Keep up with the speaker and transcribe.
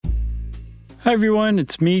Hi everyone,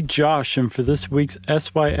 it's me, Josh, and for this week's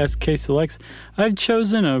SYSK Selects, I've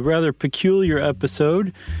chosen a rather peculiar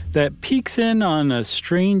episode that peeks in on a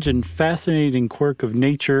strange and fascinating quirk of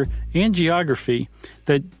nature and geography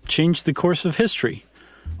that changed the course of history.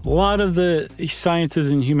 A lot of the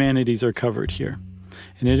sciences and humanities are covered here.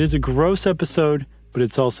 And it is a gross episode, but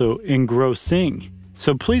it's also engrossing.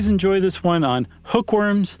 So please enjoy this one on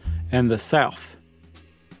hookworms and the South.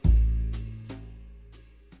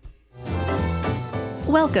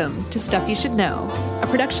 Welcome to Stuff You Should Know, a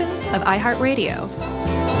production of iHeartRadio.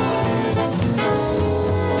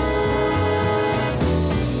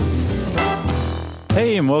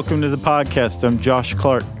 Hey, and welcome to the podcast. I'm Josh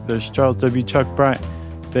Clark. There's Charles W. Chuck Bryant.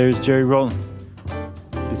 There's Jerry Rowland.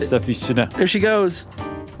 It's Stuff You Should Know. There she goes.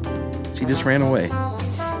 She just ran away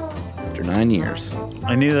after 9 years.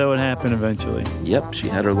 I knew that would happen eventually. Yep, she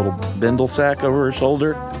had her little bindle sack over her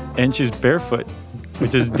shoulder. And she's barefoot,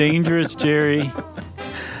 which is dangerous, Jerry.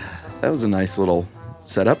 That was a nice little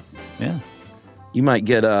setup. Yeah. You might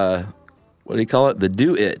get what do you call it? The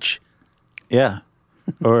dew itch. Yeah.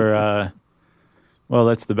 Or, well,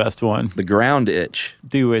 that's the best one. The ground itch.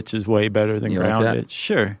 Dew itch is way better than ground like itch.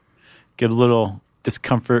 Sure. Get a little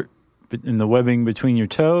discomfort in the webbing between your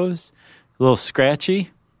toes, a little scratchy.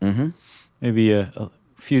 Mm-hmm. Maybe a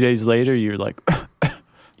few days later, you're like...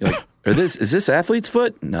 Is this athlete's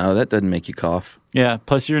foot? No, that doesn't make you cough. Yeah,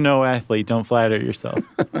 plus you're no athlete. Don't flatter yourself.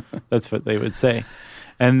 That's what they would say.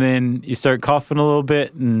 And then you start coughing a little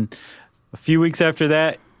bit, and a few weeks after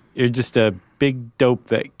that, you're just a big dope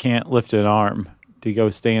that can't lift an arm to go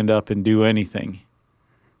stand up and do anything.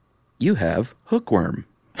 You have hookworm.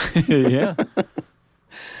 Yeah.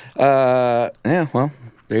 Yeah, well,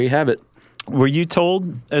 there you have it. Were you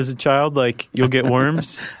told as a child, like, you'll get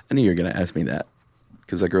worms? I knew you were going to ask me that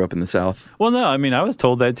because I grew up in the South. Well, no, I mean, I was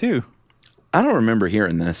told that too. I don't remember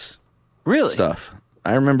hearing this stuff.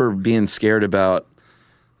 I remember being scared about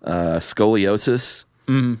scoliosis,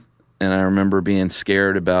 and I remember being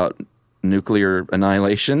scared about nuclear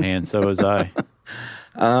annihilation. And so was I.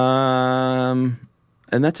 And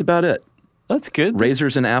that's about it. That's good.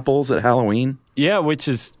 Razors and apples at Halloween. Yeah, which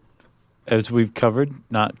is, as we've covered,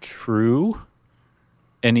 not true.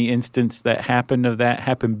 Any instance that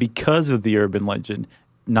happened because of the urban legend,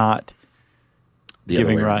 not The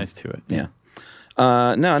giving rise to it. Yeah.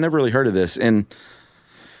 No, I never really heard of this. And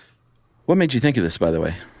what made you think of this, by the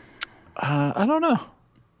way? I don't know.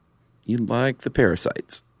 You like the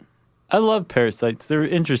parasites. I love parasites. They're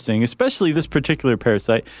interesting, especially this particular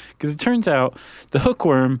parasite, because it turns out the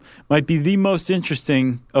hookworm might be the most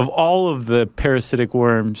interesting of all of the parasitic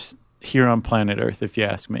worms here on planet Earth, if you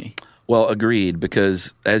ask me. Well, agreed,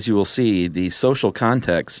 because as you will see, the social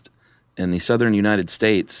context in the southern United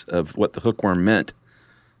States of what the hookworm meant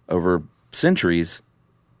over centuries,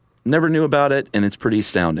 never knew about it, and it's pretty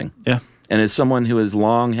astounding. Yeah. And as someone who has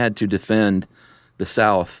long had to defend the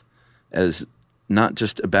South as not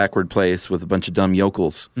just a backward place with a bunch of dumb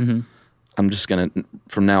yokels, I'm just going to,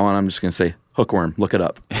 from now on, I'm just going to say, hookworm, look it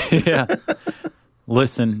up. Yeah.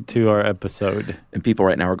 Listen to our episode. And people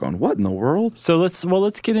right now are going, what in the world? So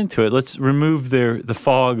let's get into it. Let's remove the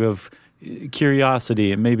fog of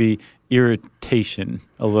curiosity and maybe irritation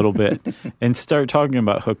a little bit and start talking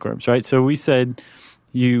about hookworms, right? So we said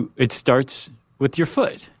it starts with your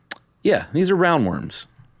foot. Yeah, these are roundworms.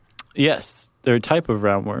 Yes, they're a type of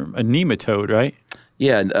roundworm, a nematode, right?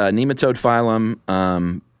 Yeah, nematode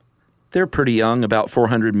phylum. They're pretty young, about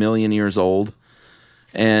 400 million years old.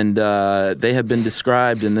 And they have been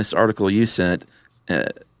described in this article you sent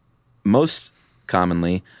most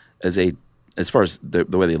commonly as far as the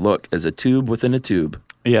way they look, as a tube within a tube.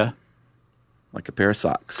 Yeah. Like a pair of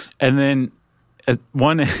socks. And then at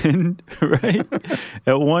one end, right?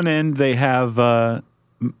 At one end, they have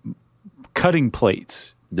cutting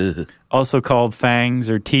plates, also called fangs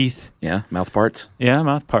or teeth. Yeah, mouth parts. Yeah,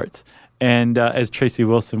 mouth parts. And as Tracy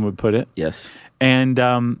Wilson would put it. Yes. And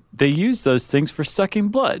they use those things for sucking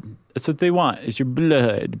blood. That's what they want, is your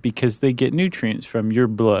blood, because they get nutrients from your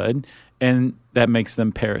blood, and that makes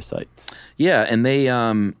them parasites. Yeah, and they,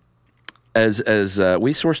 as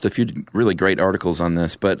we sourced a few really great articles on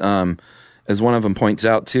this, but as one of them points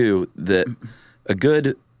out too, that a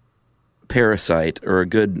good parasite or a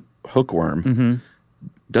good hookworm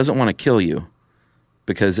doesn't want to kill you.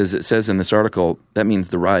 Because as it says in this article, that means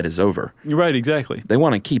the ride is over. You're right, exactly. They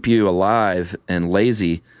want to keep you alive and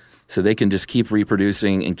lazy so they can just keep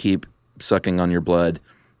reproducing and keep sucking on your blood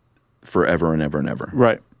forever and ever and ever.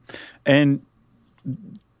 Right. And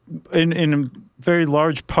in a very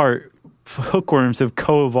large part, hookworms have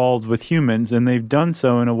co-evolved with humans, and they've done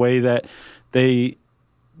so in a way that they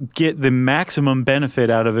get the maximum benefit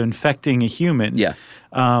out of infecting a human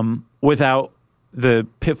without the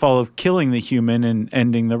pitfall of killing the human and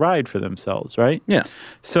ending the ride for themselves, right? Yeah.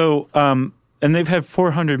 So, and they've had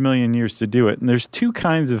 400 million years to do it. And there's two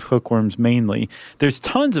kinds of hookworms mainly. There's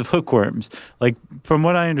tons of hookworms. Like, from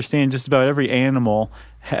what I understand, just about every animal,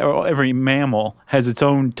 or every mammal has its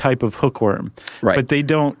own type of hookworm. Right. But they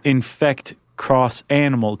don't infect cross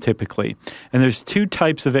animal typically. And there's two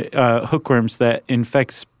types of hookworms that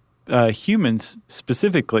infect humans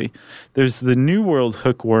specifically. There's the New World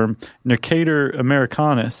hookworm, Necator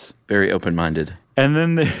americanus. Very open-minded. And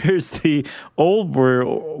then there's the Old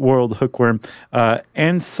World hookworm,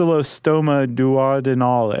 Ancylostoma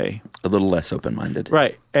duodenale. A little less open-minded.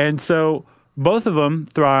 Right. And so both of them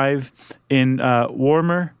thrive in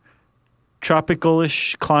warmer,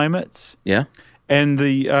 tropical-ish climates. Yeah. And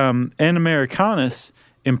the N. americanus,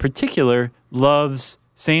 in particular, loves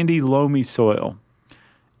sandy, loamy soil.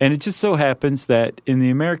 And it just so happens that in the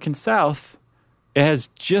American South, it has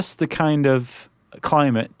just the kind of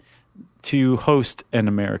climate to host N.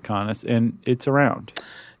 americanus, and it's around.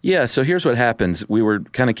 Yeah, so here's what happens. We were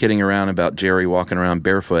kind of kidding around about Jerry walking around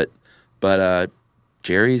barefoot, but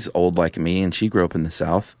Jerry's old like me, and she grew up in the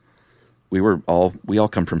South. We all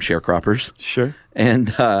come from sharecroppers. Sure. And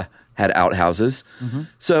had outhouses. Mm-hmm.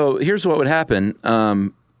 So here's what would happen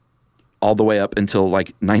all the way up until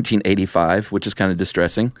like 1985, which is kind of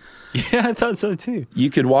distressing. Yeah, I thought so too.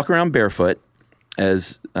 You could walk around barefoot,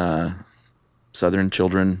 as Southern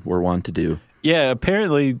children were wont to do. Yeah,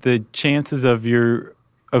 apparently the chances of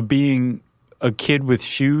being a kid with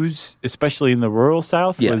shoes, especially in the rural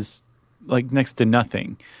South, was like next to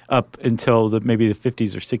nothing up until maybe the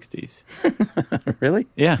 50s or 60s. Really?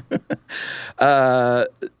 Yeah.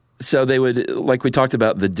 So they would, like we talked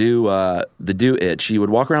about, the dew itch. You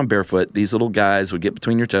would walk around barefoot. These little guys would get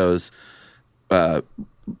between your toes,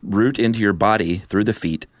 root into your body through the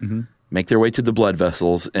feet, make their way to the blood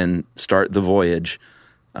vessels, and start the voyage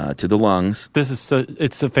to the lungs.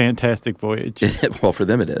 It's a fantastic voyage. Well, for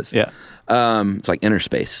them it is. Yeah. It's like inner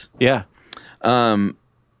space. Yeah.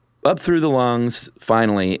 Up through the lungs,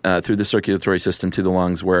 finally, through the circulatory system to the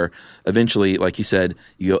lungs, where eventually, like you said,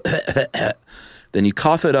 you go, then you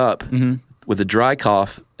cough it up with a dry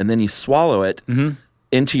cough, and then you swallow it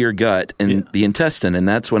into your gut and the intestine, and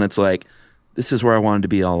that's when it's like, this is where I wanted to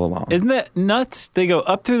be all along. Isn't that nuts? They go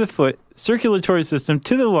up through the foot, circulatory system,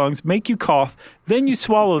 to the lungs, make you cough, then you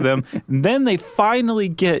swallow them, and then they finally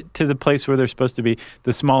get to the place where they're supposed to be,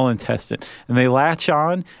 the small intestine. And they latch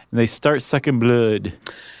on, and they start sucking blood.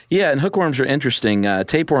 Yeah, and hookworms are interesting.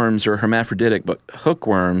 Tapeworms are hermaphroditic, but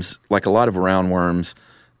hookworms, like a lot of roundworms,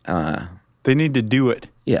 they need to do it.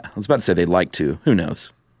 Yeah, I was about to say they'd like to. Who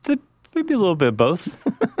knows? Maybe a little bit of both,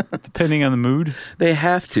 depending on the mood. They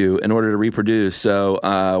have to in order to reproduce. So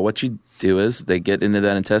what you do is they get into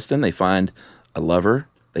that intestine, they find a lover.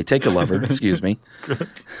 They take a lover, excuse me.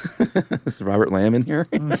 Is Robert Lamb in here?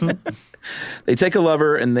 They take a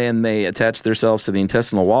lover, and then they attach themselves to the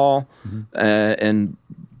intestinal wall and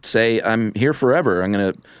say, I'm here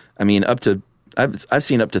forever. I've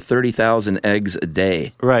seen up to 30,000 eggs a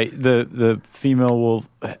day. Right. The female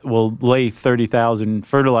will lay 30,000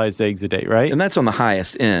 fertilized eggs a day, right? And that's on the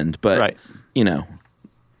highest end, but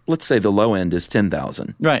let's say the low end is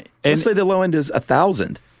 10,000. Right. Let's say the low end is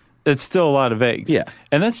 1,000. It's still a lot of eggs. Yeah.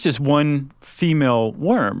 And that's just one female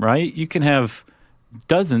worm, right? You can have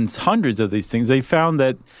dozens, hundreds of these things. They found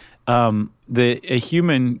that a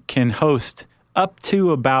human can host up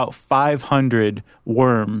to about 500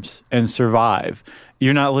 worms and survive.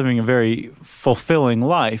 You're not living a very fulfilling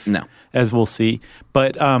life, as we'll see.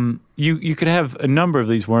 But you could have a number of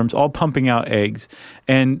these worms all pumping out eggs.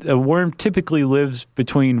 And a worm typically lives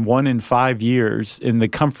between 1 and 5 years in the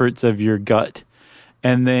comforts of your gut.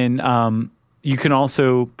 And then you can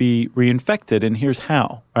also be reinfected. And here's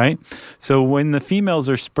how, right? So when the females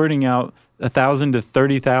are spurting out 1,000 to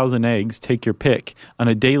 30,000 eggs, take your pick, on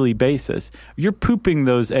a daily basis, you're pooping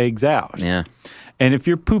those eggs out. Yeah. And if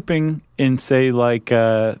you're pooping in, say, like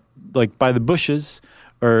by the bushes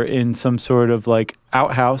or in some sort of like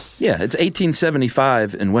outhouse. Yeah, it's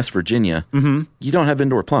 1875 in West Virginia. Mm-hmm. You don't have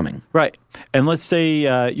indoor plumbing. Right. And let's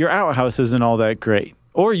say your outhouse isn't all that great.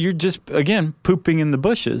 Or you're just, again, pooping in the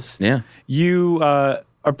bushes. Yeah. You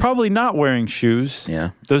are probably not wearing shoes.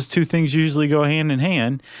 Yeah. Those two things usually go hand in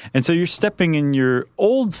hand. And so you're stepping in your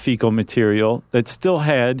old fecal material that still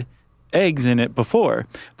had eggs in it before.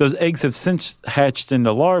 Those eggs have since hatched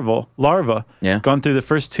into larva, gone through the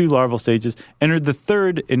first 2 larval stages, entered the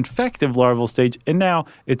 3rd infective larval stage, and now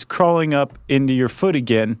it's crawling up into your foot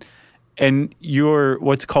again and your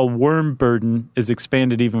what's called worm burden is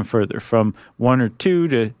expanded even further from 1 or 2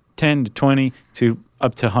 to 10 to 20 to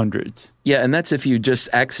up to hundreds. Yeah, and that's if you just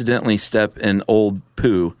accidentally step in old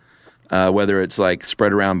poo, whether it's like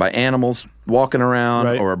spread around by animals walking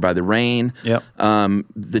around or by the rain. Yep.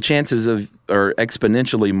 The chances are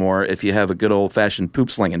exponentially more if you have a good old-fashioned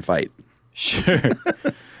poop slinging fight. Sure.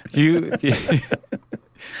 you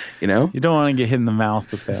know? You don't want to get hit in the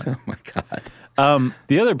mouth with that. Oh, my God.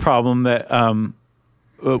 The other problem that,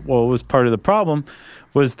 was part of the problem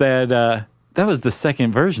was that that was the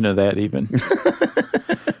second version of that even,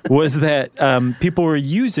 was that people were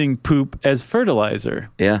using poop as fertilizer.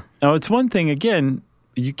 Yeah. Now, it's one thing, again,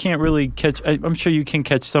 you can't really catch, I'm sure you can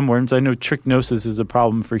catch some worms. I know trichinosis is a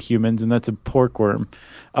problem for humans, and that's a pork worm.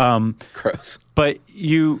 Gross. But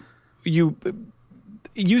you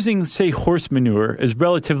using, say, horse manure is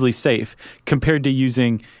relatively safe compared to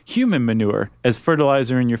using human manure as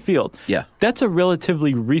fertilizer in your field. Yeah. That's a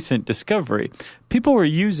relatively recent discovery. People were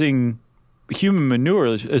using human manure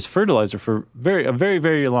as fertilizer for a very,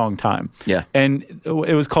 very long time. Yeah. And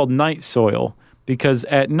it was called night soil because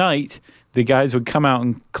at night, the guys would come out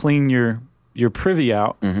and clean your privy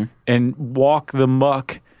out and walk the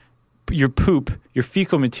muck, your poop, your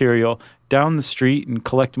fecal material down the street and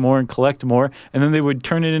collect more, and then they would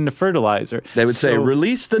turn it into fertilizer. They would say,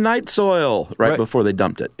 release the night soil right before they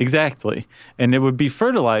dumped it. Exactly. And it would be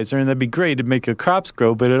fertilizer, and that'd be great to make the crops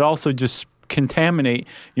grow, but it also just contaminate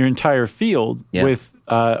your entire field with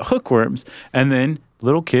hookworms. And then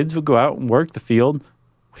little kids would go out and work the field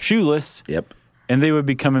shoeless. Yep. And they would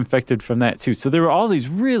become infected from that too. So there were all these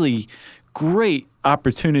really great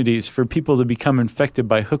opportunities for people to become infected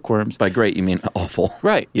by hookworms. By great, you mean awful.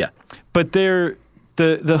 Right. Yeah. But the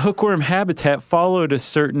hookworm habitat followed a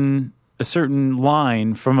certain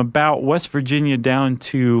line from about West Virginia down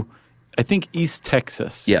to, I think, East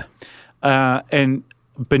Texas. Yeah. And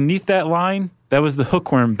beneath that line, that was the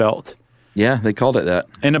hookworm belt. Yeah, they called it that.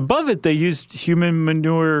 And above it, they used human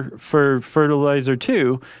manure for fertilizer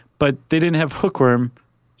too, but they didn't have hookworm.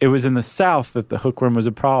 It was in the South that the hookworm was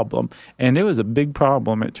a problem, and it was a big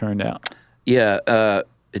problem, it turned out. Yeah,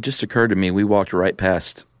 it just occurred to me, we walked right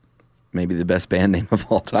past maybe the best band name of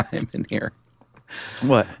all time in here.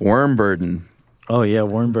 What? Worm Burden. Oh, yeah,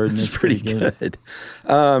 Worm Burden is is pretty good.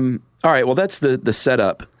 All right, well, that's the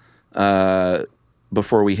setup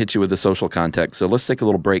before we hit you with the social context. So let's take a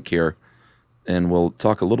little break here, and we'll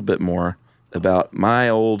talk a little bit more about my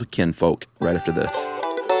old kinfolk right after this.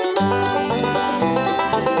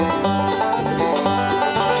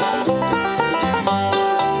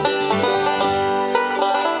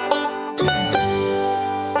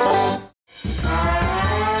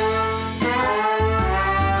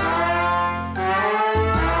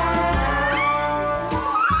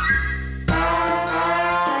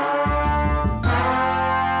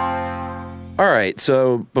 All right,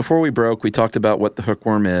 so before we broke, we talked about what the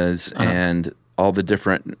hookworm is and all the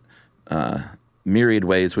different myriad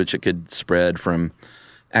ways which it could spread, from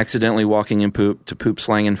accidentally walking in poop to poop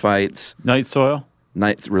slanging fights. Night soil.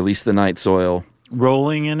 Release the night soil.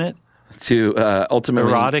 Rolling in it. To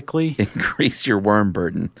ultimately erotically increase your worm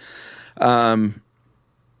burden.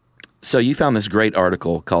 So you found this great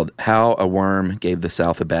article called How a Worm Gave the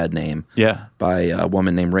South a Bad Name. Yeah. By a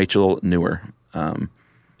woman named Rachel Newer.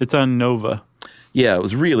 It's on Nova. Yeah, it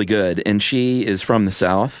was really good. And she is from the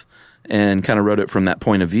South and kind of wrote it from that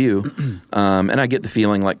point of view. And I get the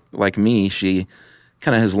feeling like me, she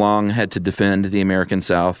kind of has long had to defend the American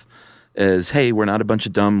South as, hey, we're not a bunch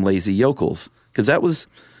of dumb, lazy yokels. Because that was,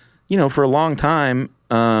 for a long time,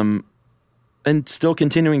 and still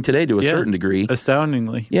continuing today to a certain degree.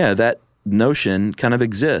 Astoundingly. Yeah, that notion kind of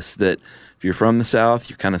exists that if you're from the South,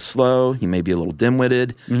 you're kind of slow, you may be a little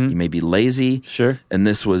dim-witted, you may be lazy. Sure. And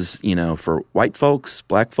this was, for white folks,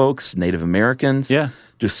 black folks, Native Americans. Yeah.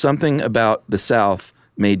 Just something about the South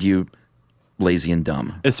made you lazy and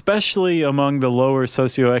dumb. Especially among the lower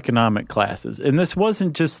socioeconomic classes. And this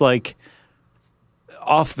wasn't just like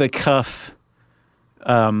off-the-cuff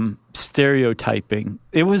stereotyping.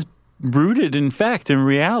 It was rooted, in fact, in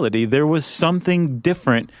reality. There was something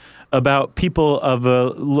different about people of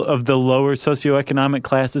the lower socioeconomic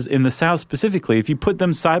classes in the South specifically. If you put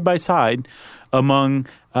them side by side among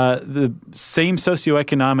the same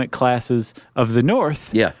socioeconomic classes of the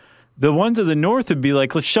North, the ones of the North would be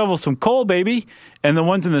like, let's shovel some coal, baby. And the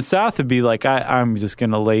ones in the South would be like, I'm just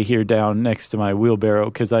going to lay here down next to my wheelbarrow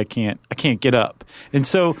because I can't get up. And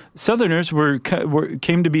so Southerners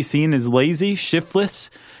came to be seen as lazy, shiftless,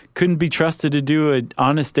 couldn't be trusted to do an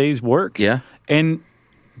honest day's work. Yeah. And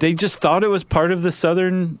they just thought it was part of the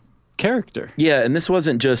Southern character. Yeah, and this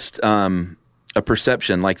wasn't just a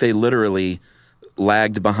perception, like they literally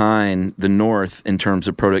lagged behind the North in terms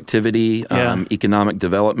of productivity, economic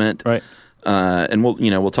development. Right. And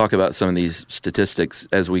we'll talk about some of these statistics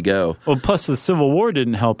as we go. Well, plus the Civil War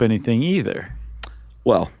didn't help anything either.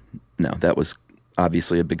 Well, no, that was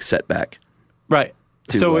obviously a big setback. Right.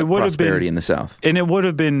 To, so it would have been prosperity in the South. And it would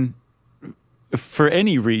have been for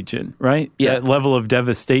any region, right? Yeah. That level of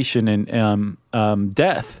devastation and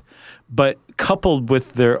death. But coupled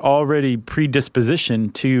with their already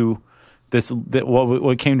predisposition to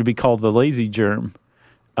what came to be called the lazy germ,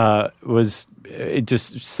 it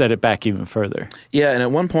just set it back even further. Yeah, and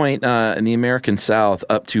at one point in the American South,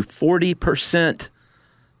 up to 40%,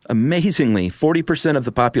 amazingly, 40% of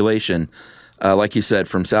the population, like you said,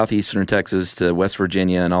 from southeastern Texas to West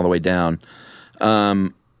Virginia and all the way down,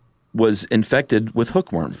 was infected with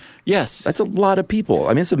hookworm. Yes. That's a lot of people.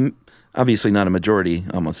 I mean, it's obviously not a majority.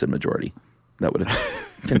 I almost said majority. That would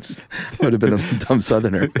have been a dumb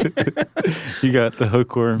Southerner. You got the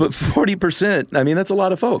hookworm. But 40%, I mean, that's a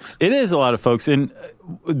lot of folks. It is a lot of folks. And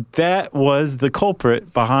that was the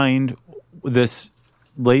culprit behind this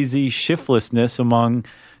lazy shiftlessness among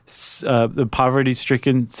the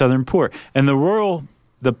poverty-stricken Southern poor. And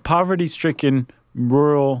the poverty-stricken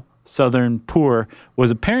rural Southern poor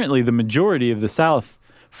was apparently the majority of the South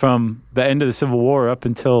from the end of the Civil War up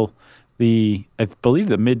until I believe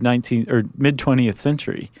the mid 20th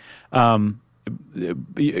century.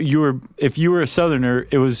 If you were a Southerner,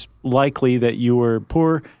 it was likely that you were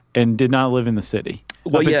poor and did not live in the city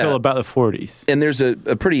until about the 40s. And there's a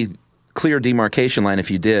pretty clear demarcation line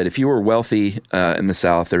if you did. If you were wealthy in the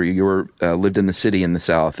South, or you were lived in the city in the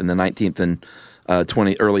South in the 19th and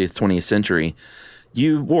early 20th century,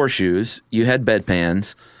 you wore shoes, you had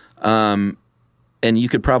bedpans, and you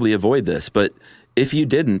could probably avoid this. But if you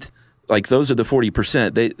didn't, like those are the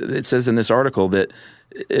 40%. It says in this article that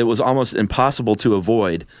it was almost impossible to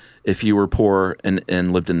avoid if you were poor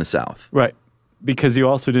and lived in the South. Right. Because you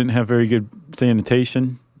also didn't have very good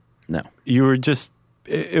sanitation. No. You were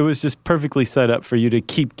it was just perfectly set up for you to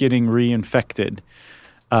keep getting reinfected.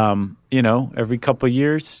 Every couple of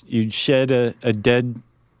years you'd shed a dead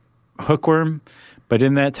hookworm, but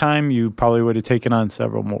in that time you probably would have taken on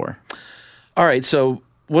several more. All right, so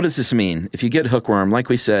what does this mean? If you get hookworm, like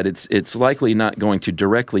we said, it's likely not going to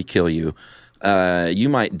directly kill you. You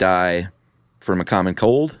might die from a common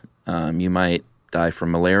cold. You might die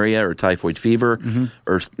from malaria or typhoid fever,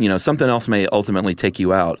 or something else may ultimately take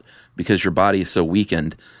you out because your body is so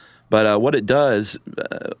weakened. But what it does,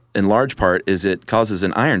 in large part, is it causes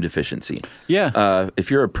an iron deficiency. Yeah. If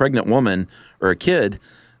you're a pregnant woman or a kid,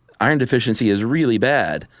 iron deficiency is really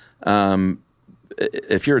bad.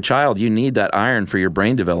 If you're a child, you need that iron for your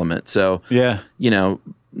brain development. So,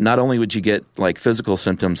 not only would you get like physical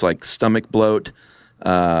symptoms like stomach bloat,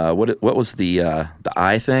 what was the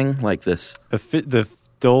eye thing like this? The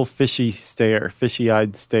dull,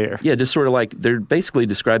 fishy-eyed stare. Yeah, just sort of like they're basically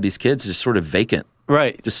describe these kids as sort of vacant,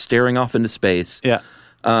 right? Just staring off into space. Yeah.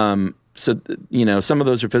 So some of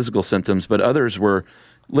those are physical symptoms, but others were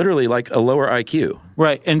literally like a lower IQ.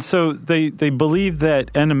 Right, and so they believe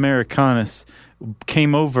that N. Americanus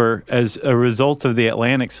came over as a result of the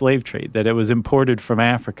Atlantic slave trade, that it was imported from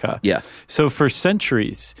Africa. Yeah. So for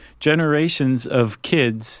centuries, generations of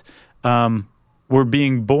kids were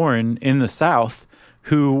being born in the South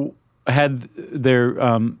who had they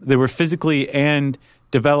were physically and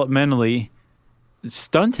developmentally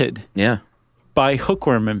stunted by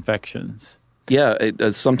hookworm infections. Yeah,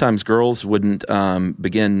 sometimes girls wouldn't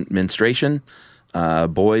begin menstruation.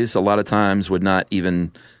 Boys, a lot of times, would not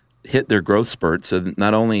even hit their growth spurt. So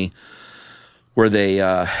not only were they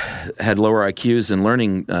had lower IQs and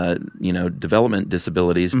learning, development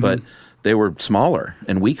disabilities, but they were smaller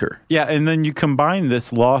and weaker. Yeah, and then you combine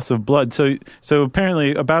this loss of blood. So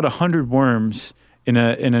apparently, about 100 worms in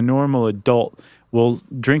a normal adult will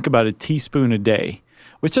drink about a teaspoon a day,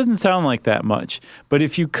 which doesn't sound like that much. But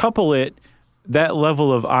if you couple that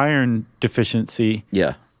level of iron deficiency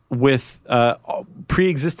with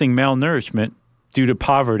pre-existing malnourishment due to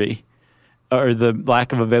poverty or the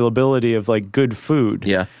lack of availability of like good food,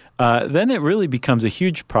 then it really becomes a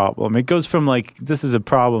huge problem. It goes from like this is a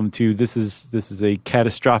problem to this is a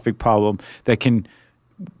catastrophic problem that can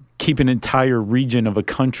keep an entire region of a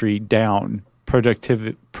country down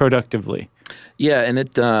productively. Yeah, and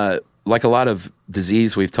it like a lot of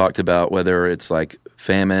disease we've talked about, whether it's like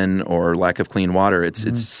famine or lack of clean water, it's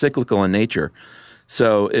cyclical in nature.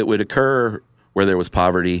 So it would occur where there was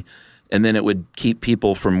poverty, and then it would keep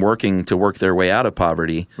people from working to work their way out of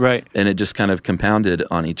poverty. Right. And it just kind of compounded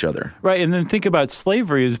on each other. Right. And then think about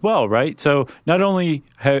slavery as well, right? So not only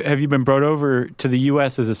have you been brought over to the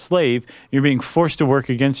U.S. as a slave, you're being forced to work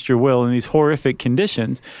against your will in these horrific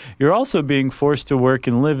conditions. You're also being forced to work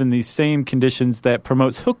and live in these same conditions that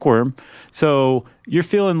promotes hookworm. So you're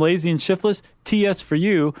feeling lazy and shiftless. TS for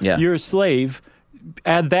you. Yeah. You're a slave.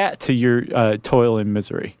 Add that to your toil and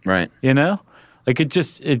misery. Right. You know? Like it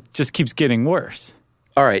just keeps getting worse.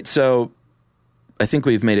 All right, so I think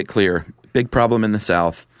we've made it clear. Big problem in the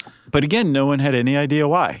South. But again, no one had any idea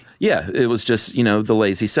why. Yeah, it was just, the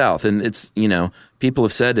lazy South. And it's, people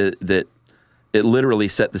have said that it literally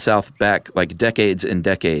set the South back like decades and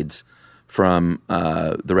decades from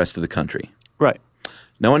the rest of the country. Right.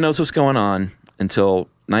 No one knows what's going on until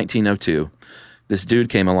 1902. This dude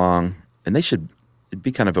came along, and it'd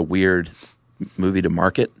be kind of a weird movie to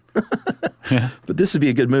market. Yeah. But this would be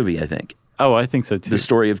a good movie, I think. Oh, I think so too. The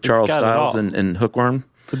story of Charles Stiles and Hookworm.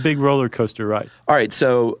 It's a big roller coaster ride. All right,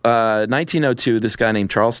 so 1902, this guy named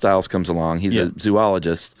Charles Stiles comes along. He's a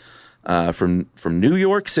zoologist from New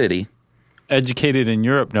York City. Educated in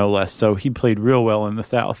Europe, no less, so he played real well in the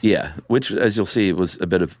South. Yeah, which, as you'll see, was a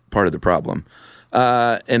bit of part of the problem.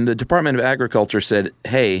 And the Department of Agriculture said,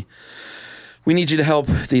 hey, we need you to help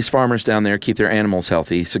these farmers down there keep their animals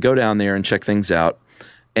healthy, so go down there and check things out.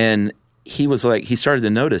 And he started to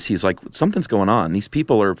notice, he's like, something's going on. These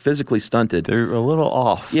people are physically stunted. They're a little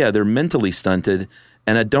off. Yeah, they're mentally stunted,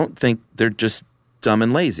 and I don't think they're just dumb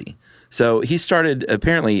and lazy. So he started,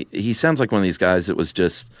 apparently, he sounds like one of these guys that was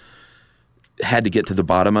just, had to get to the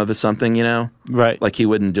bottom of something, Right. Like he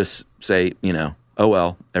wouldn't just say, oh,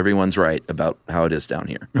 well, everyone's right about how it is down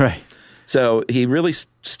here. Right. So he really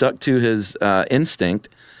stuck to his instinct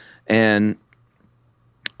and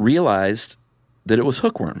realized that it was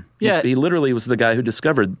hookworm. Yeah. He literally was the guy who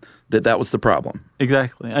discovered that was the problem.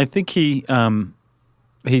 Exactly. I think he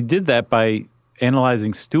did that by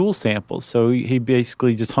analyzing stool samples. So he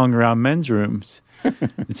basically just hung around men's rooms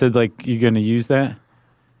and said, like, "You going to use that?"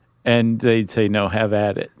 And they'd say, "No, have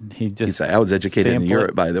at it." He'd say, "I was educated in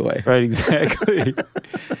Europe, by the way." Right, exactly.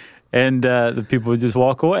 And the people would just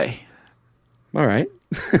walk away. All right.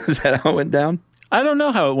 Is that how it went down? I don't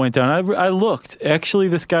know how it went down. I looked. Actually,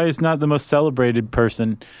 this guy is not the most celebrated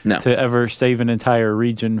person to ever save an entire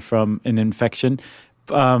region from an infection.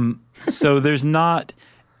 So there's not...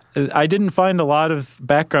 I didn't find a lot of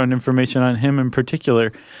background information on him in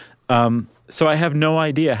particular. So I have no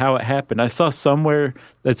idea how it happened. I saw somewhere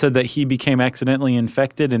that said that he became accidentally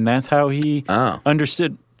infected, and that's how he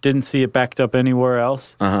understood. Didn't see it backed up anywhere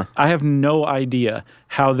else. I have no idea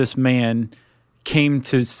how this man came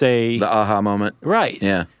to say the aha moment. Right.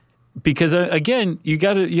 Yeah. Because again, you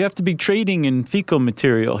have to be trading in fecal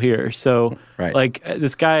material here. So like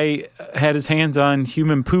this guy had his hands on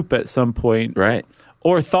human poop at some point. Right.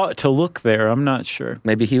 Or thought to look there. I'm not sure.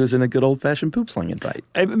 Maybe he was in a good old-fashioned poop slinging fight.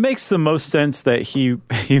 It makes the most sense that he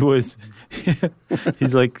was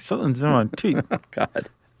he's like, something's on my teeth. Oh God.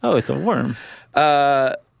 Oh, it's a worm.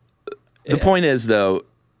 The point is, though,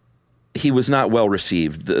 he was not well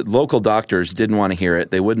received. The local doctors didn't want to hear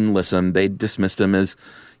it. They wouldn't listen. They dismissed him as,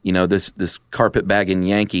 this carpetbagging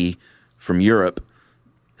Yankee from Europe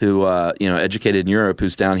who, educated in Europe,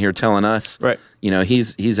 who's down here telling us, right.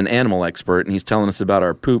 He's an animal expert, and he's telling us about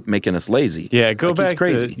our poop making us lazy. Yeah, go back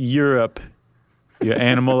to Europe, you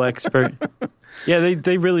animal expert. Yeah,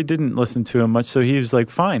 they really didn't listen to him much, so he was like,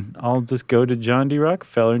 fine, I'll just go to John D.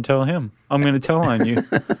 Rockefeller and tell him. I'm going to tell on you.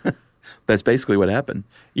 That's basically what happened.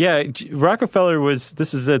 Yeah, Rockefeller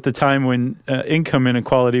this is at the time when income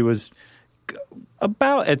inequality was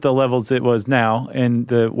about at the levels it was now, and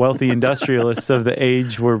the wealthy industrialists of the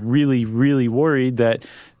age were really, really worried that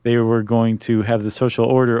they were going to have the social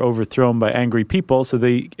order overthrown by angry people, so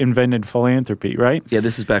they invented philanthropy, right? Yeah,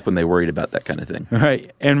 this is back when they worried about that kind of thing.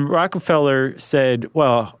 Right. And Rockefeller said,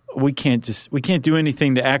 well, we can't do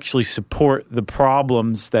anything to actually support the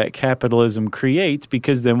problems that capitalism creates,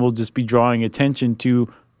 because then we'll just be drawing attention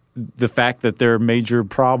to the fact that there are major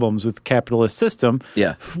problems with the capitalist system.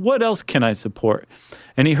 Yeah. What else can I support?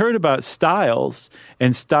 And he heard about Stiles,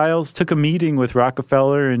 and Stiles took a meeting with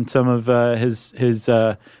Rockefeller and some of his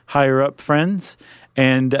higher up friends.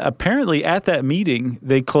 And apparently at that meeting,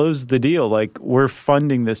 they closed the deal. Like, we're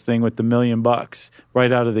funding this thing with $1 million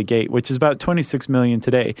right out of the gate, which is about $26 million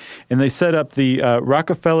today. And they set up the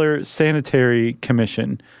Rockefeller Sanitary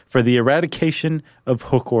Commission for the eradication of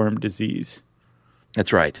hookworm disease.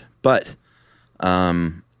 That's right. But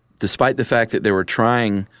despite the fact that they were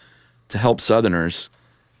trying to help Southerners,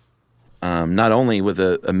 not only with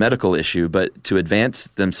a medical issue, but to advance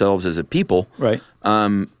themselves as a people, right?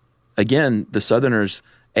 again, the Southerners,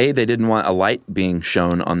 they didn't want a light being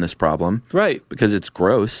shown on this problem. Right. Because it's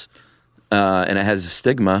gross and it has a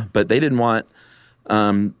stigma. But they didn't want,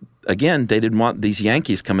 they didn't want these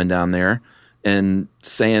Yankees coming down there and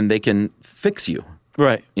saying they can fix you.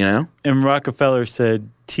 Right. You know? And Rockefeller said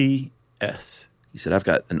T.S. He said, I've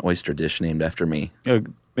got an oyster dish named after me.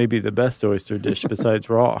 Maybe the best oyster dish besides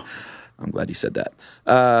raw. I'm glad you said that.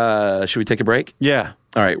 Should we take a break? Yeah.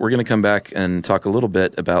 All right, we're going to come back and talk a little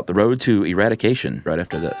bit about the road to eradication right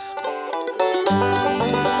after this.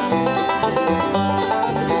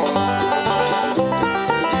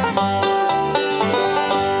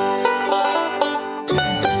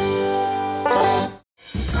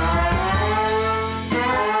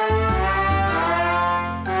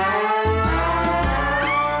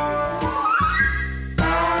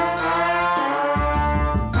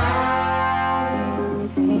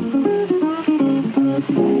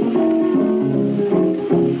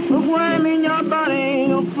 Hookworm in your body,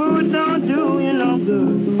 your food don't do you no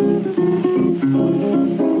good.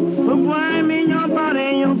 Hookworm in your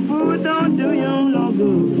body, your food don't do you no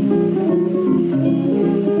good.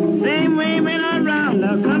 Same way when I round, I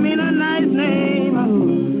come in a nice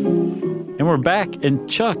neighborhood. And we're back. And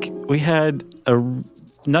Chuck, we had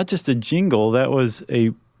not just a jingle, that was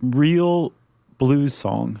a real blues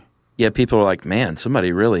song. Yeah, people are like, man,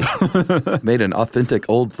 somebody really made an authentic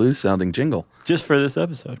old blues-sounding jingle. Just for this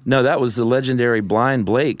episode. No, that was the legendary Blind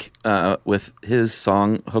Blake with his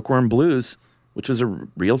song Hookworm Blues, which was a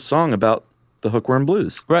real song about the Hookworm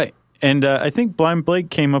Blues. Right. And I think Blind Blake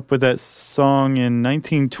came up with that song in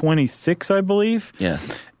 1926, I believe. Yeah.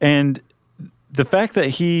 And the fact that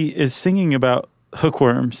he is singing about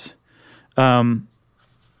hookworms starting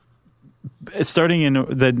in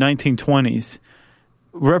the 1920s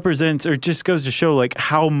represents, or just goes to show, like,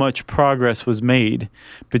 how much progress was made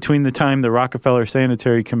between the time the Rockefeller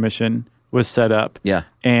Sanitary Commission was set up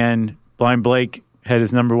and Blind Blake had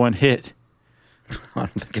his number one hit. I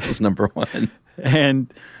don't think it was number one.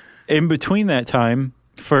 And in between that time,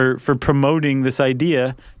 for promoting this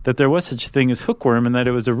idea that there was such a thing as hookworm and that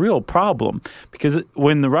it was a real problem. Because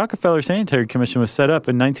when the Rockefeller Sanitary Commission was set up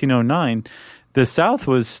in 1909, the South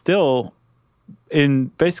was still in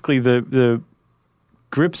basically the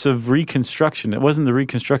grips of Reconstruction. It wasn't the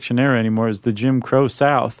Reconstruction era anymore. It was the Jim Crow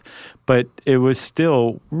South. But it was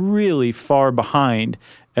still really far behind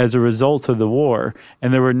as a result of the war,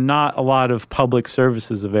 and there were not a lot of public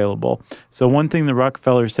services available. So one thing the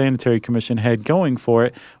Rockefeller Sanitary Commission had going for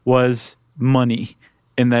it was money,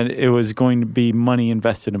 and that it was going to be money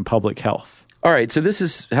invested in public health. All right, so this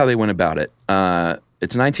is how they went about it.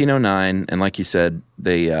 It's 1909, and like you said,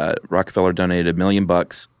 Rockefeller donated $1 million,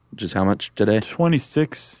 which is how much today?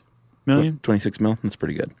 26 million. 26 mil. That's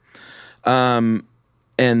pretty good.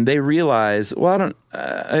 And they realize, well,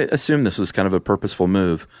 I assume this was kind of a purposeful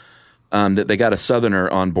move, that they got a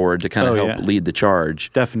Southerner on board to kind of help lead the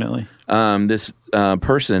charge. Definitely. This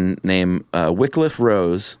person named Wycliffe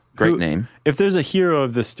Rose, great name. If there's a hero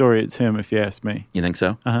of this story, it's him, if you ask me. You think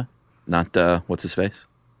so? Uh-huh. Not, what's his face?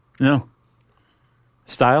 No.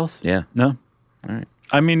 Styles? Yeah. No. All right.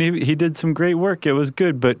 I mean, he did some great work. It was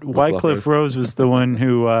good, but Wycliffe Rose was the one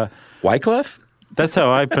who... Wycliffe? That's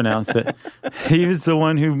how I pronounce it. He was the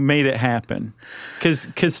one who made it happen.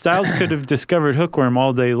 Because Styles could have discovered hookworm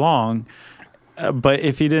all day long, but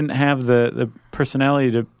if he didn't have the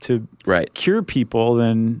personality to cure people,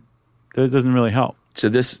 then it doesn't really help. So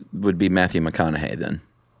this would be Matthew McConaughey then?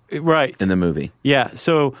 Right. In the movie. Yeah,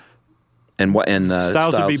 so... And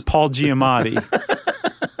Styles would be Paul Giamatti.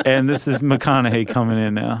 And this is McConaughey coming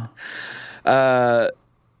in now.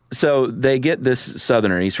 So they get this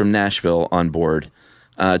Southerner, he's from Nashville, on board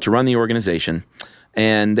to run the organization.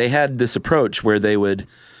 And they had this approach where they would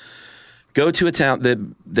go to a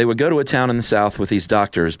town they would go to a town in the South with these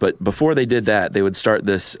doctors, but before they did that, they would start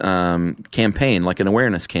this campaign, like an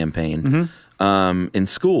awareness campaign, in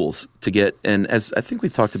schools to get, and as I think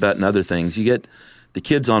we've talked about in other things, you get the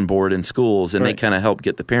kids on board in schools, and they kind of help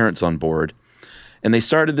get the parents on board. And they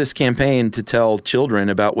started this campaign to tell children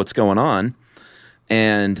about what's going on.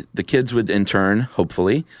 And the kids would, in turn,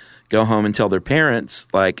 hopefully, go home and tell their parents,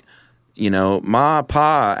 like, you know, Ma,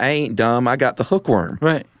 Pa, I ain't dumb. I got the hookworm.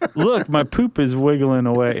 Right. Look, my poop is wiggling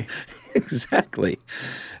away. Exactly.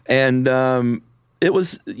 And it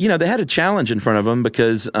was, you know, they had a challenge in front of them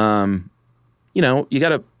because, you know, you got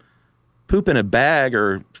to poop in a bag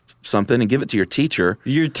or something and give it to your teacher.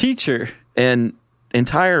 Your teacher. And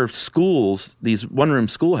entire schools, these one-room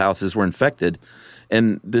schoolhouses were infected.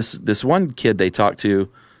 And this one kid they talked to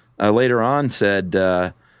later on said...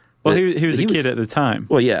 well, he was a kid at the time.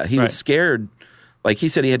 Well, yeah, he was scared. Like, he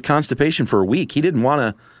said he had constipation for a week. He didn't want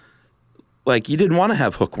to Like, you didn't want to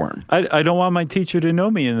have hookworm. I don't want my teacher to know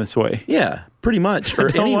me in this way. Yeah, pretty much. Or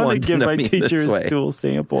I don't anyone want to give know my me teacher this a way. stool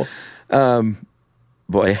sample.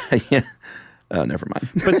 Boy, yeah. Oh, never mind.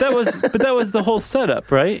 But that was the whole setup,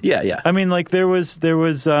 right? Yeah. I mean, like there was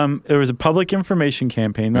a public information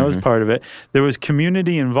campaign that was part of it. There was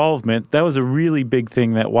community involvement. That was a really big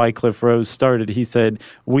thing that Wycliffe Rose started. He said,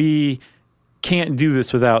 we can't do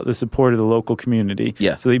this without the support of the local community.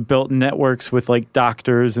 Yeah. So they built networks with like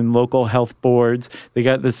doctors and local health boards. They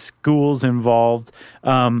got the schools involved,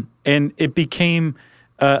 and it became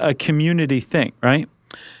a community thing, right?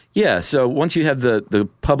 Yeah. So once you had the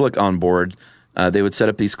public on board, they would set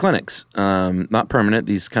up these clinics, not permanent,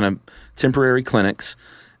 these kind of temporary clinics,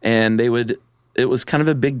 and it was kind of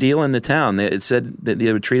a big deal in the town. It said that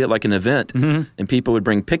they would treat it like an event, and people would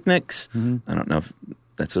bring picnics. I don't know if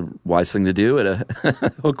that's a wise thing to do at a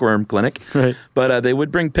hookworm clinic, Right. But they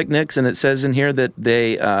would bring picnics, and it says in here that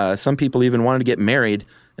they some people even wanted to get married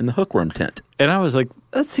in the hookworm tent. And I was like,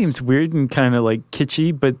 that seems weird and kind of like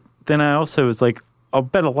kitschy. But then I also was like, I'll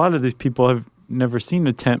bet a lot of these people have never seen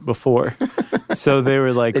a tent before. So they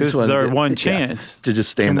were like, this is our one chance. To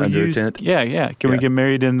just stand under a tent. Yeah. Can we get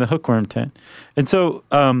married in the hookworm tent? And so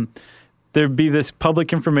there'd be this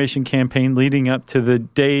public information campaign leading up to the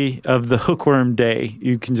day of the Hookworm Day,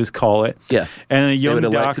 you can just call it. Yeah. And a young they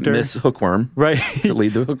would elect doctor. Miss Hookworm Right. to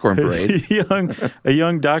lead the hookworm parade. a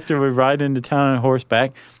young doctor would ride into town on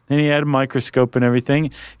horseback, and he had a microscope and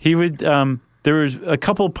everything. He would, there was a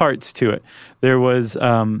couple parts to it. There was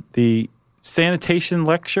the sanitation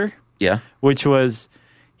lecture, which was,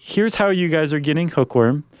 here's how you guys are getting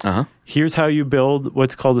hookworm. Here's how you build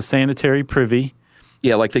what's called a sanitary privy.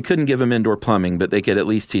 Yeah, like they couldn't give him indoor plumbing, but they could at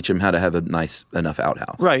least teach him how to have a nice enough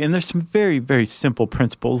outhouse. Right, and there's some very, very simple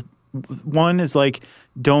principles. One is like,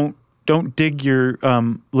 don't dig your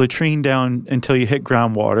latrine down until you hit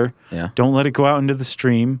groundwater. Yeah. Don't let it go out into the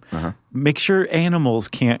stream. Make sure animals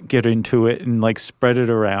can't get into it and like spread it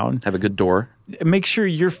around. Have a good door. Make sure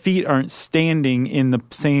your feet aren't standing in the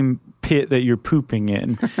same pit that you're pooping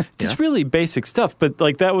in. Just really basic stuff, but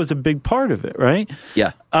like that was a big part of it, right?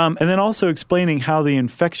 Yeah. And then also explaining how the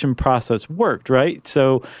infection process worked, right?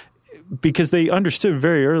 So because they understood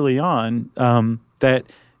very early on that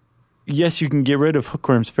yes, you can get rid of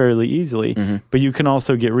hookworms fairly easily, but you can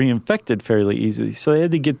also get reinfected fairly easily. So they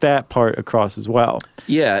had to get that part across as well.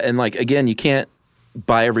 Yeah, and like again, you can't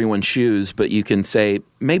buy everyone shoes, but you can say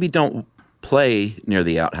maybe don't play near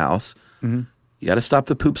the outhouse. You got to stop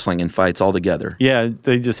the poop slinging fights altogether. Yeah,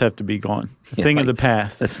 they just have to be gone. Thing of the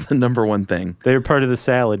past. That's the number one thing. They're part of the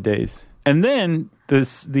salad days. And then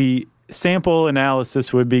the sample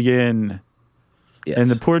analysis would begin. Yes. And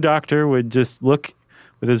the poor doctor would just look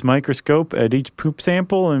with his microscope at each poop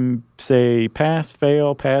sample and say, pass,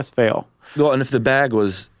 fail, pass, fail. Well, and if the bag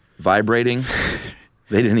was vibrating,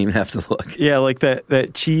 they didn't even have to look. Yeah, like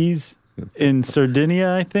that cheese in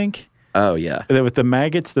Sardinia, I think. Oh, yeah. With the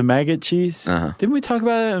maggots, the maggot cheese. Didn't we talk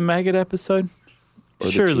about that in the maggot episode?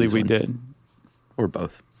 Surely we did. Or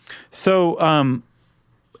both. So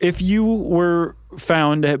if you were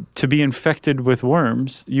found to be infected with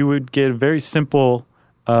worms, you would get a very simple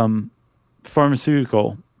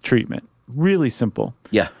pharmaceutical treatment. Really simple.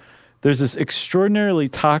 Yeah. There's this extraordinarily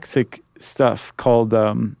toxic stuff called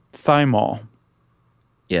thymol.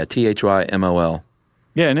 Yeah, THYMOL.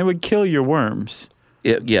 Yeah, and it would kill your worms.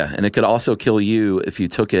 And it could also kill you if you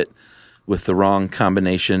took it with the wrong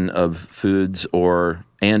combination of foods or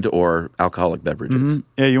alcoholic beverages.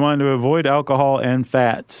 Yeah, you wanted to avoid alcohol and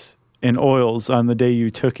fats and oils on the day you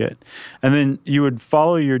took it. And then you would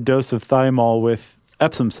follow your dose of thymol with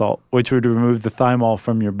Epsom salt, which would remove the thymol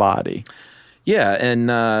from your body. Yeah,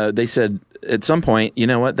 and they said at some point, you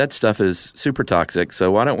know what, that stuff is super toxic, so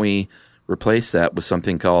why don't we replace that with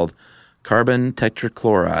something called carbon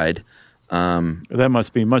tetrachloride. That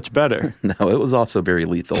must be much better. No, it was also very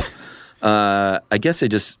lethal. I guess it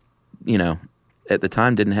just, at the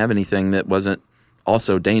time didn't have anything that wasn't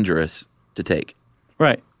also dangerous to take.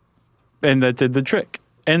 Right. And that did the trick.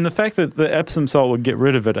 And the fact that the Epsom salt would get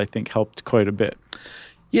rid of it, I think, helped quite a bit.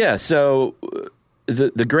 Yeah, so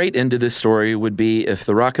the great end of this story would be if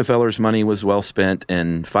the Rockefellers' money was well spent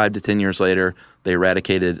and 5 to 10 years later they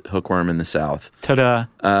eradicated hookworm in the South. Ta-da.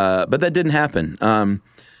 But that didn't happen.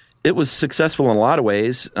 It was successful in a lot of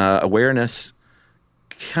ways, awareness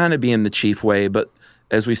kind of being the chief way. But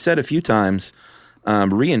as we've said a few times,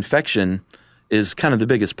 reinfection is kind of the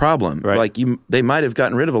biggest problem. Right. Like they might have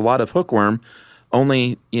gotten rid of a lot of hookworm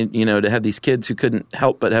only, to have these kids who couldn't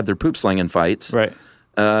help but have their poop slinging fights. Right.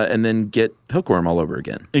 And then get hookworm all over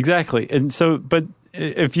again. Exactly. And so, but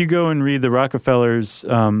if you go and read the Rockefeller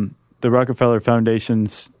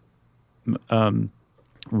Foundation's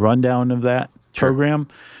rundown of that program.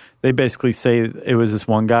 They basically say it was this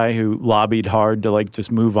one guy who lobbied hard to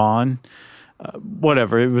just move on.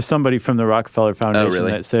 Whatever. It was somebody from the Rockefeller Foundation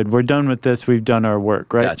that said, we're done with this. We've done our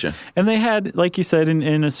work, right? Gotcha. And they had, like you said,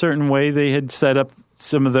 in a certain way, they had set up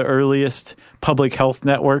some of the earliest public health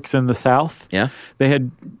networks in the South. Yeah. They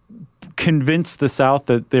had convinced the South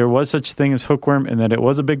that there was such a thing as hookworm and that it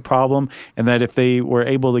was a big problem and that if they were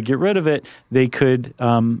able to get rid of it, they could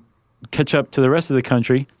catch up to the rest of the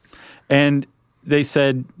country. And they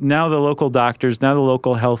said, now the local doctors, now the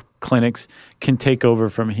local health clinics can take over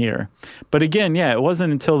from here. But again, it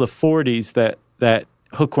wasn't until the 40s that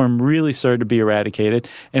hookworm really started to be eradicated,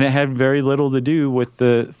 and it had very little to do with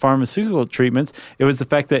the pharmaceutical treatments. It was the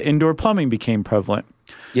fact that indoor plumbing became prevalent.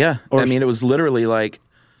 Yeah. It was literally like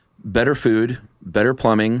better food, better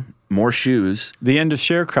plumbing, more shoes. The end of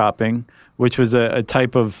sharecropping, which was a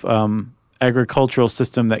type of agricultural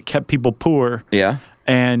system that kept people poor. Yeah.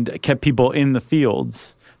 And kept people in the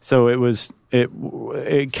fields. So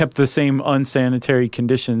it kept the same unsanitary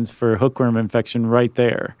conditions for hookworm infection right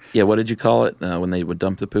there. Yeah, what did you call it when they would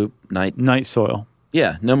dump the poop? Night soil.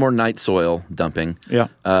 Yeah, no more night soil dumping. Yeah.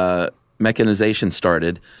 Mechanization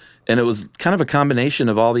started, and it was kind of a combination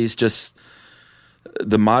of all these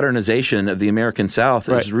the modernization of the American South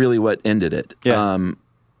is really what ended it. Yeah.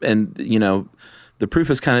 And, the proof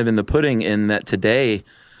is kind of in the pudding in that today,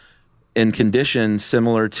 in conditions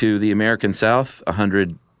similar to the American South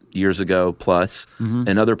 100 years ago plus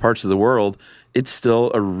in other parts of the world, it's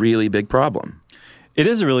still a really big problem. It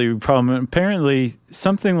is a really big problem. Apparently,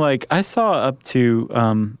 something like I saw up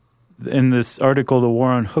to in this article, The War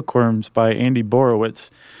on Hookworms by Andy Borowitz,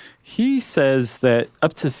 he says that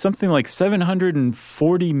up to something like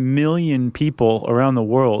 740 million people around the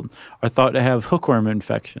world are thought to have hookworm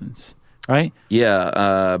infections, right?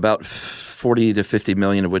 Yeah, about 40 to 50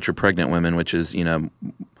 million of which are pregnant women, which is,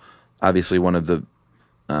 obviously one of the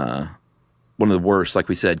worst. Like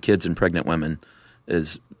we said, kids and pregnant women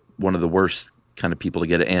is one of the worst kind of people to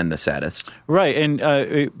get it and the saddest. Right,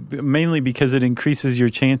 and mainly because it increases your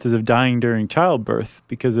chances of dying during childbirth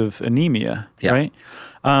because of anemia, right?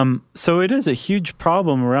 So it is a huge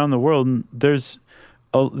problem around the world. And there's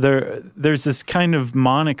this kind of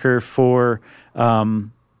moniker for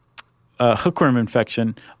hookworm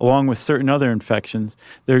infection, along with certain other infections.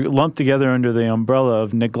 They're lumped together under the umbrella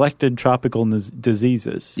of neglected tropical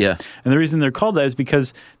diseases. Yeah. And the reason they're called that is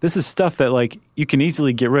because this is stuff that you can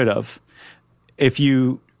easily get rid of if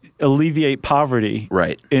you alleviate poverty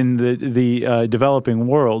in the developing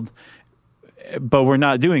world. But we're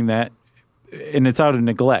not doing that. And it's out of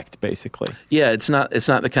neglect, basically. Yeah, it's not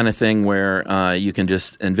the kind of thing where you can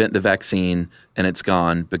just invent the vaccine and it's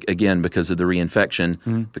gone, again, because of the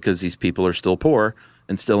reinfection, because these people are still poor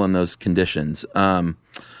and still in those conditions.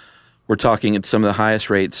 We're talking some of the highest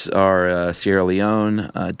rates are Sierra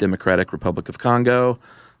Leone, Democratic Republic of Congo,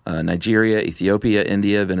 Nigeria, Ethiopia,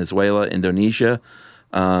 India, Venezuela, Indonesia.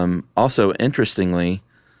 Also, interestingly,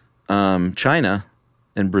 China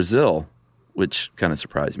and Brazil, which kind of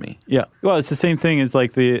surprised me. Yeah. Well, it's the same thing as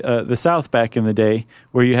the South back in the day,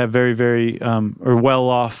 where you have very, very or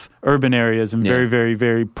well-off urban areas and very, very,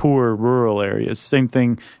 very poor rural areas. Same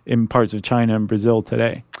thing in parts of China and Brazil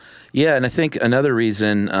today. Yeah, and I think another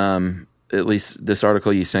reason, at least this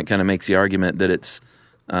article you sent kind of makes the argument that it's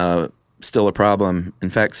still a problem. In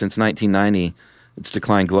fact, since 1990, it's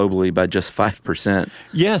declined globally by just 5%.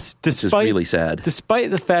 Yes, which is really sad.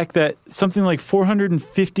 Despite the fact that something like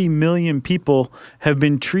 450 million people have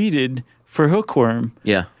been treated for hookworm.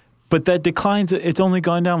 Yeah. But that declines, it's only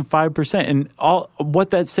gone down 5%. And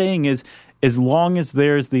what that's saying is, as long as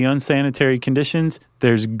there's the unsanitary conditions,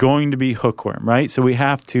 there's going to be hookworm, right? So we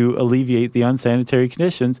have to alleviate the unsanitary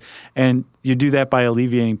conditions, and you do that by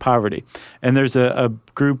alleviating poverty. And there's a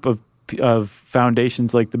group of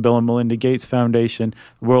foundations like the Bill and Melinda Gates Foundation,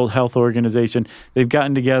 World Health Organization. They've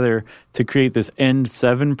gotten together to create this End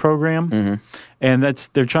 7 program, and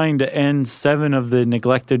they're trying to end 7 of the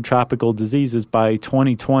neglected tropical diseases by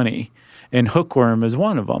 2020, and hookworm is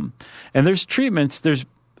one of them. And there's treatments.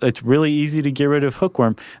 It's really easy to get rid of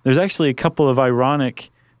hookworm. There's actually a couple of ironic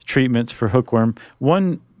treatments for hookworm.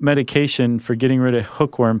 One medication for getting rid of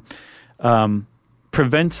hookworm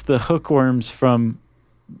prevents the hookworms from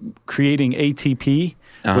creating ATP,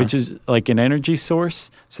 which is like an energy source.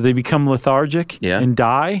 So they become lethargic and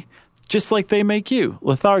die, just like they make you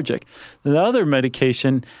lethargic. The other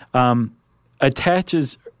medication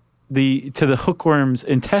attaches to the hookworm's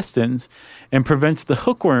intestines and prevents the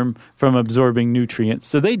hookworm from absorbing nutrients.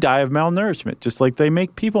 So they die of malnourishment, just like they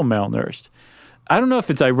make people malnourished. I don't know if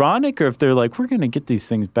it's ironic or if they're like, we're going to get these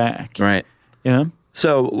things back. Right. You know?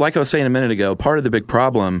 So, like I was saying a minute ago, part of the big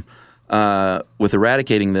problem with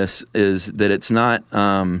eradicating this is that it's not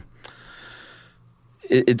a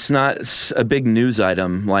big news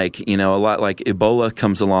item. Like, a lot like Ebola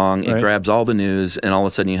comes along, it grabs all the news, and all of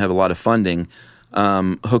a sudden you have a lot of funding.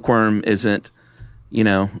 Hookworm isn't,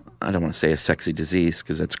 I don't want to say a sexy disease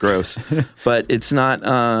because that's gross, but it's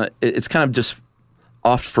not. It's kind of just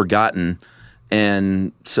oft forgotten.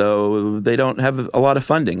 And so they don't have a lot of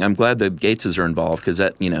funding. I'm glad the Gateses are involved because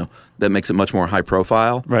that makes it much more high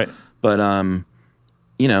profile. Right. But,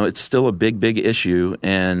 it's still a big, big issue.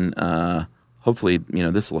 And hopefully,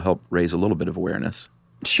 this will help raise a little bit of awareness.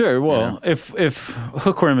 Sure. Well, if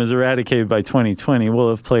hookworm is eradicated by 2020,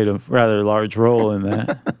 we'll have played a rather large role in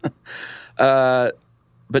that.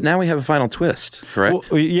 But now we have a final twist, correct?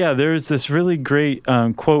 Well, yeah, there's this really great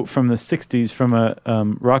quote from the 60s from a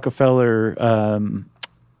Rockefeller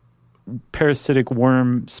parasitic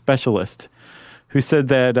worm specialist who said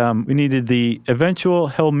that we needed the eventual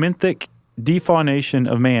helminthic defaunation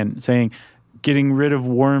of man, saying getting rid of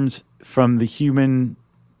worms from the human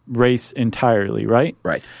race entirely, right?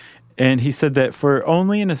 Right. And he said that for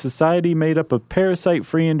only in a society made up of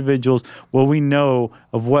parasite-free individuals will we know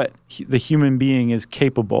of what the human being is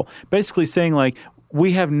capable. Basically saying, like,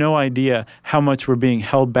 we have no idea how much we're being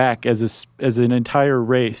held back as an entire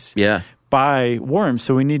race by worms,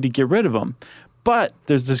 so we need to get rid of them. But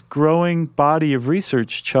there's this growing body of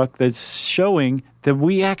research, Chuck, that's showing that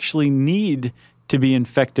we actually need to be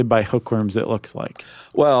infected by hookworms, it looks like.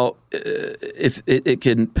 Well, if it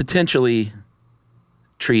can potentially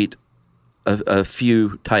treat a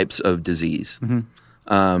few types of disease. Mm-hmm.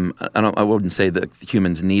 I wouldn't say that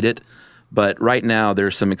humans need it, but right now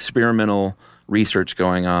there's some experimental research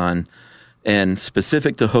going on, and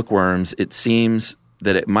specific to hookworms, it seems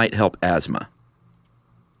that it might help asthma.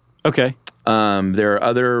 Okay. There are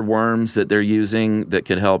other worms that they're using that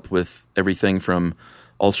could help with everything from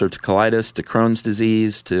ulcerative colitis to Crohn's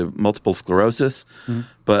disease to multiple sclerosis. Mm-hmm.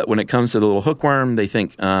 But when it comes to the little hookworm, they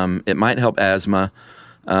think it might help asthma.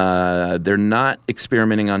 They're not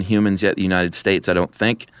experimenting on humans yet in the United States, I don't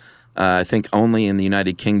think. I think only in the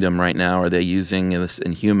United Kingdom right now are they using this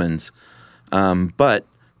in humans. But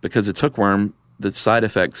because it's hookworm, the side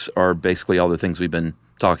effects are basically all the things we've been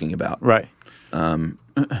talking about. Right.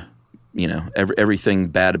 Everything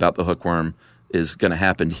bad about the hookworm is going to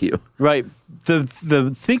happen to you. Right.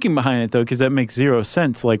 The thinking behind it, though, because that makes zero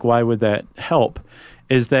sense, like why would that help,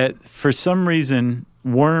 is that for some reason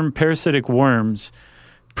parasitic worms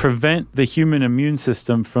prevent the human immune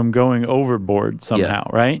system from going overboard somehow,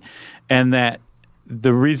 right? And that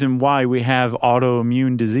the reason why we have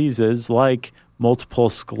autoimmune diseases like multiple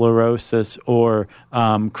sclerosis or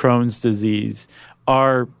Crohn's disease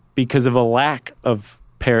are because of a lack of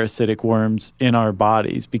parasitic worms in our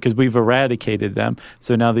bodies because we've eradicated them.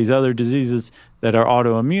 So now these other diseases that are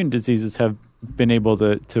autoimmune diseases have been able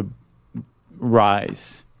to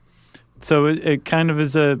rise. So it kind of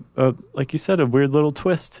is a like you said, a weird little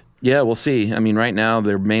twist. Yeah, we'll see. I mean, right now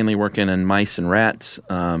they're mainly working on mice and rats.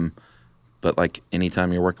 But like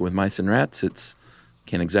anytime you're working with mice and rats,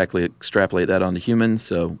 can't exactly extrapolate that onto humans.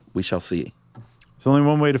 So we shall see. There's only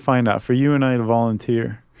one way to find out: for you and I to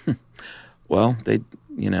volunteer. Well,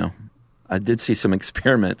 I did see some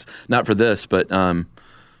experiments, not for this, but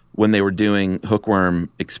when they were doing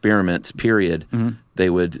hookworm experiments, mm-hmm.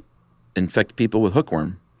 they would infect people with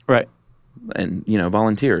hookworm. Right. And,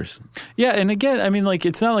 volunteers. Yeah, and again, I mean, like,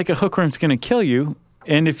 it's not like a hookworm's going to kill you.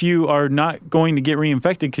 And if you are not going to get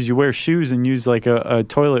reinfected because you wear shoes and use, like, a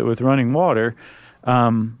toilet with running water,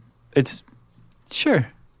 it's, sure,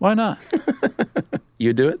 why not?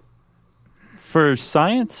 You do it? For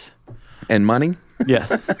science? And money?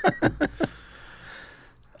 Yes. You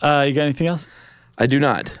got anything else? I do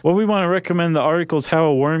not. Well, we want to recommend the articles How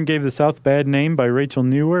a Worm Gave the South Bad Name by Rachel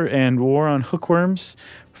Newer and War on Hookworms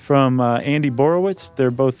from Andy Borowitz.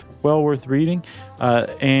 They're both well worth reading.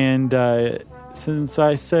 And since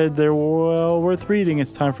I said they're well worth reading,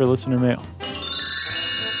 it's time for listener mail.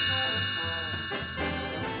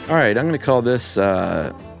 All right, I'm going to call this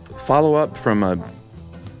follow-up from a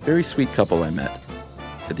very sweet couple I met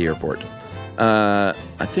at the airport. I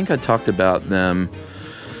think I talked about them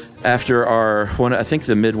after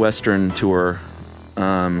the Midwestern tour.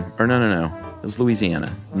 No. It was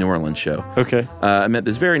Louisiana, New Orleans show. Okay. I met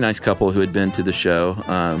this very nice couple who had been to the show.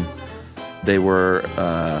 They were,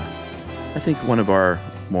 I think, one of our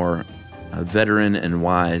more veteran and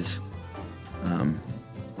wise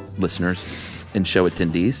listeners and show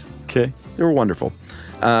attendees. Okay. They were wonderful.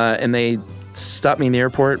 And they stopped me in the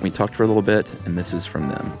airport, and we talked for a little bit, and this is from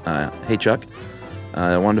them. Hey, Chuck.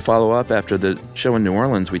 I wanted to follow up after the show in New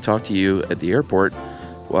Orleans. We talked to you at the airport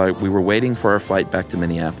while we were waiting for our flight back to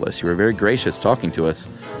Minneapolis. You were very gracious talking to us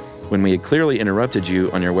when we had clearly interrupted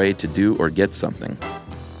you on your way to do or get something.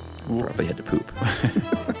 Probably had to poop.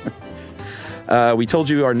 We told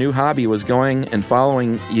you our new hobby was going and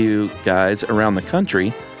following you guys around the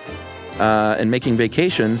country and making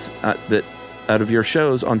vacations out of your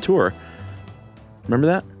shows on tour. Remember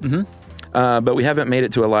that? Mm-hmm. But we haven't made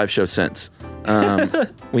it to a live show since.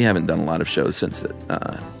 We haven't done a lot of shows since that.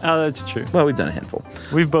 Oh, that's true. Well, we've done a handful.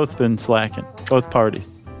 We've both been slacking, both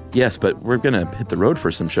parties. Yes, but we're going to hit the road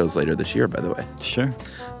for some shows later this year, by the way. Sure.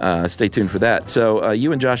 Stay tuned for that. So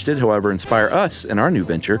you and Josh did, however, inspire us in our new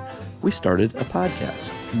venture. We started a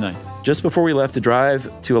podcast. Nice. Just before we left to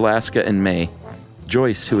drive to Alaska in May,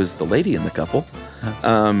 Joyce, who is the lady in the couple,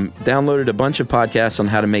 downloaded a bunch of podcasts on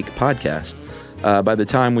how to make a podcast. By the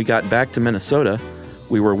time we got back to Minnesota,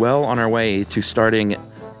 we were well on our way to starting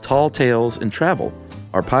Tall Tales and Travel,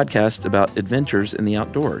 our podcast about adventures in the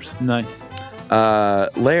outdoors. Nice.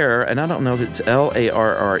 Lair, and I don't know if it's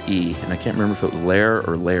L-A-R-R-E, and I can't remember if it was Lair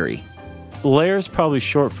or Larry. Lair's probably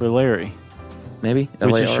short for Larry. Maybe?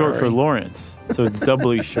 Which is L-A-R-R-E. short for Lawrence, so it's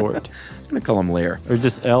doubly short. I'm going to call him Lair. Or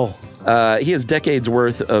just L. He has decades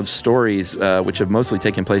worth of stories, which have mostly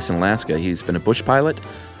taken place in Alaska. He's been a bush pilot,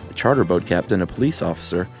 a charter boat captain, a police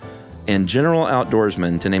officer, and general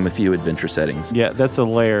outdoorsman, to name a few adventure settings. Yeah, that's a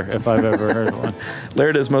Lair, if I've ever heard one.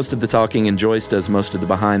 Lair does most of the talking, and Joyce does most of the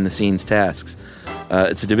behind-the-scenes tasks.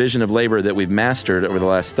 It's a division of labor that we've mastered over the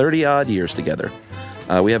last 30-odd years together.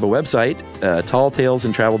 We have a website,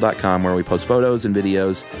 talltalesandtravel.com, where we post photos and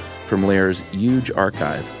videos from Lair's huge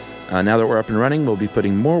archive. Now that we're up and running, we'll be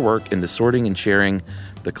putting more work into sorting and sharing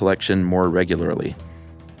the collection more regularly.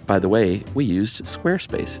 By the way, we used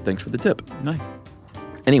Squarespace. Thanks for the tip. Nice.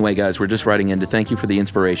 Anyway, guys, we're just writing in to thank you for the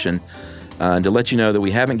inspiration and to let you know that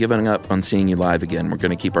we haven't given up on seeing you live again. We're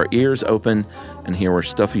going to keep our ears open and hear where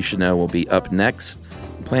Stuff You Should Know will be up next.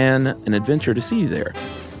 Plan an adventure to see you there.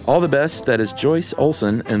 All the best. That is Joyce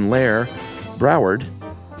Olson and Lair Broward.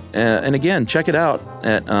 And again, check it out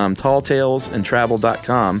at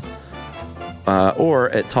talltalesandtravel.com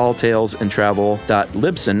or at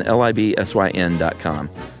talltalesandtravel.libsyn.com.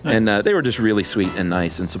 Nice. And they were just really sweet and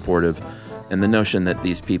nice and supportive. And the notion that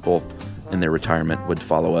these people in their retirement would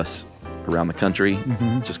follow us around the country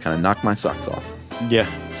just kind of knocked my socks off. Yeah.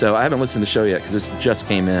 So I haven't listened to the show yet because this just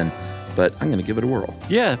came in, but I'm going to give it a whirl.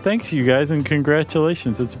 Yeah, thanks, you guys, and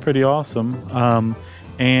congratulations. It's pretty awesome.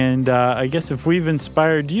 And I guess if we've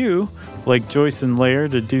inspired you, like Joyce and Lair,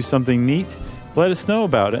 to do something neat, let us know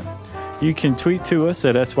about it. You can tweet to us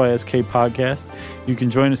at SYSK Podcast. You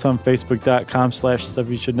can join us on Facebook.com/Stuff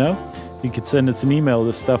You Should Know. You can send us an email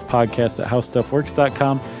to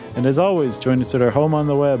stuffpodcast@howstuffworks.com. And as always, join us at our home on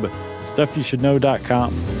the web,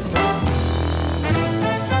 stuffyoushouldknow.com.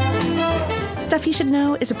 Stuff You Should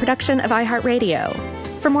Know is a production of iHeartRadio.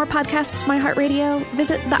 For more podcasts from iHeartRadio,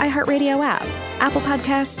 visit the iHeartRadio app, Apple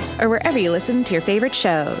Podcasts, or wherever you listen to your favorite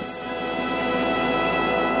shows.